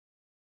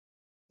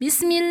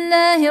بسم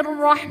الله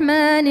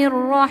الرحمن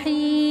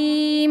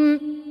الرحيم.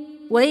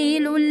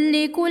 ويل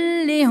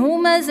لكل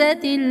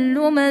همزة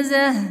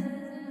لمزة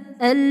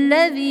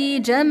الذي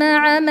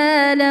جمع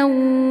مالا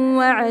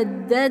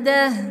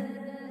وعدده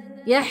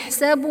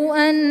يحسب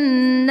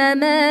أن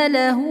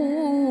ماله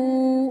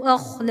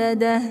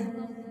أخلده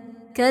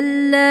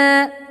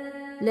كلا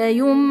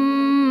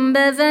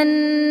لينبذن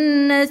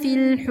في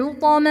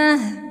الحطمة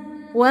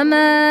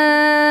وما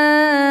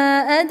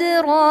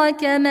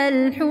أدراك ما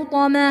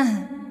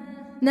الحطمة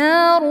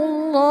نار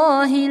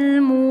الله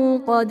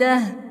الموقدة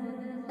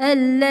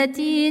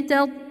التي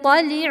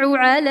تطلع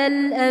على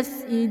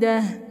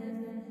الأفئدة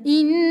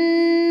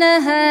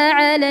إنها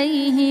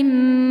عليهم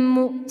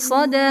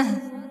مؤصدة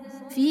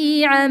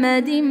في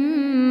عمد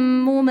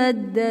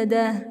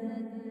ممددة.